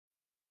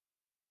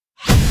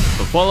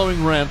The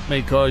following rant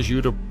may cause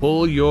you to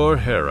pull your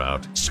hair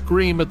out,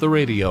 scream at the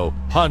radio,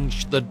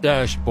 punch the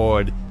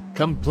dashboard.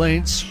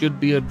 Complaints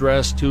should be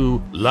addressed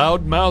to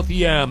loudmouth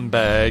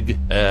yambag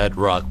at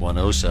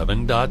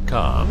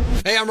rock107.com.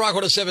 Hey, I'm Rock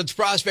 107's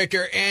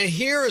Prospector, and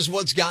here is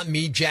what's got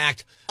me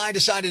jacked. I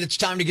decided it's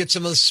time to get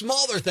some of the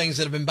smaller things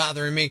that have been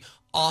bothering me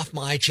off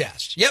my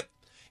chest. Yep,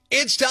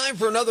 it's time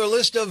for another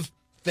list of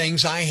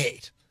things I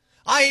hate.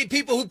 I hate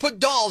people who put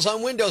dolls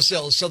on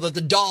windowsills so that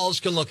the dolls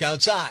can look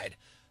outside.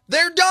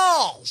 They're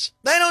dolls.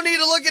 They don't need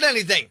to look at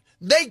anything.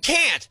 They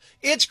can't.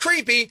 It's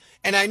creepy,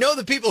 and I know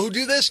the people who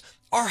do this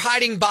are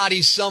hiding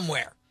bodies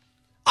somewhere.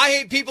 I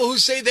hate people who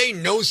say they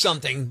know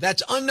something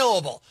that's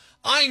unknowable.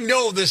 I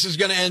know this is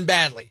going to end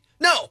badly.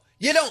 No,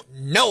 you don't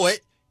know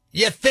it.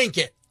 You think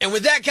it. And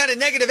with that kind of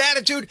negative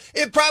attitude,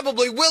 it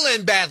probably will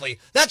end badly.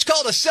 That's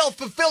called a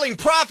self-fulfilling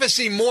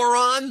prophecy,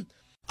 moron.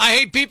 I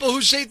hate people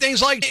who say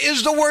things like,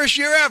 "Is the worst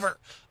year ever."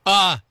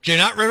 Do you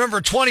not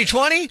remember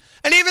 2020?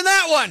 And even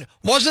that one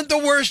wasn't the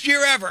worst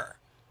year ever.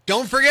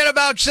 Don't forget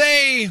about,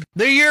 say,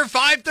 the year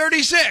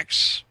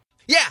 536.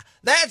 Yeah,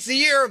 that's the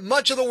year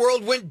much of the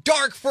world went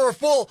dark for a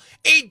full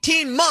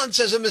 18 months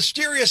as a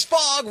mysterious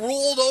fog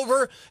rolled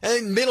over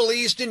in the Middle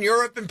East and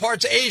Europe and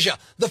parts of Asia.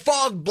 The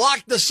fog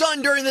blocked the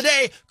sun during the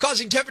day,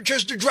 causing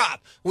temperatures to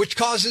drop, which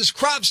causes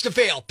crops to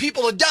fail,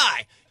 people to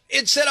die.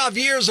 It set off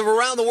years of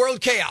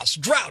around-the-world chaos,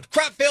 drought,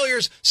 crop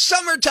failures,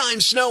 summertime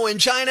snow in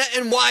China,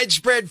 and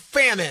widespread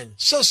famine.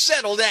 So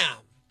settle down.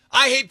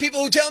 I hate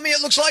people who tell me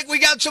it looks like we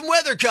got some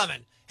weather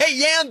coming. Hey,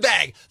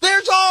 yambag,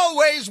 there's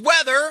always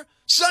weather.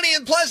 Sunny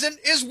and pleasant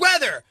is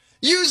weather.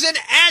 Use an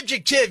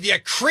adjective, you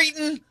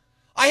cretin.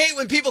 I hate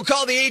when people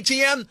call the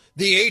ATM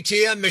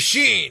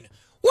machine.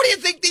 What do you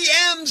think the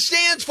M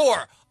stands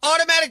for?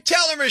 Automatic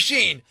teller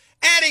machine.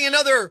 Adding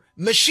another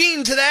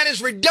machine to that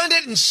is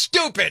redundant and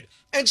stupid.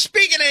 And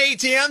speaking of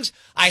ATMs,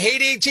 I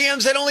hate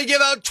ATMs that only give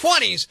out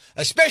 20s,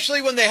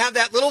 especially when they have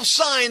that little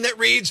sign that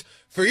reads,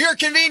 "For your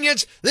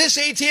convenience, this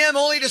ATM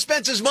only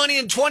dispenses money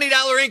in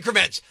 $20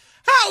 increments."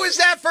 How is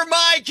that for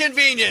my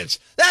convenience?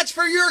 That's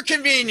for your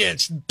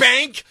convenience,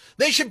 bank.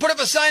 They should put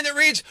up a sign that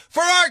reads,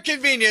 "For our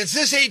convenience,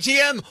 this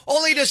ATM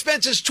only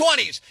dispenses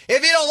 20s.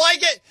 If you don't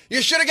like it,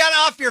 you should have gotten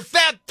off your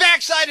fat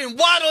backside and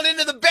waddled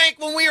into the bank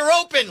when we were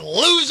open,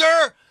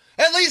 loser.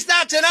 At least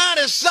that's an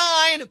honest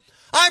sign.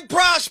 I'm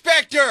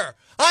Prospector.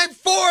 I'm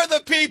for the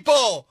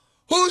people.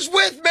 Who's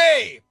with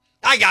me?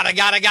 I gotta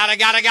go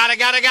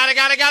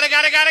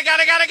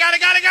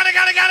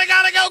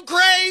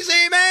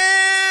crazy,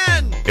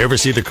 man! Ever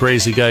see the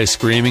crazy guy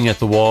screaming at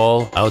the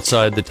wall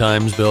outside the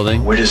Times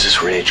building? Where does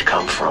this rage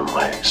come from,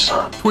 my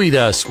son? Tweet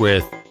us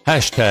with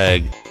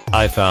hashtag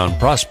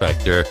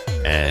 #IFoundProspector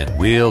and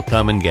we'll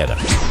come and get him.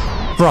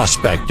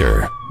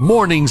 Prospector,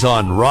 mornings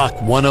on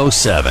Rock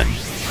 107.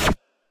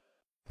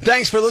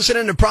 Thanks for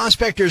listening to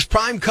Prospector's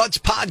Prime Cuts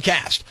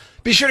podcast.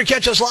 Be sure to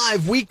catch us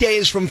live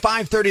weekdays from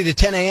 5:30 to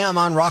 10 a.m.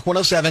 on Rock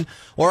 107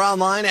 or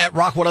online at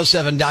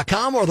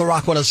rock107.com or the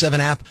Rock 107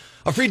 app,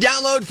 a free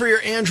download for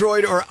your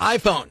Android or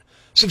iPhone.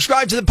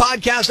 Subscribe to the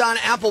podcast on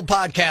Apple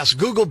Podcasts,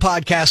 Google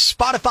Podcasts,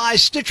 Spotify,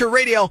 Stitcher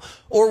Radio,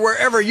 or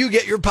wherever you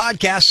get your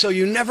podcasts so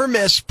you never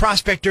miss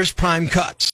Prospector's Prime Cuts.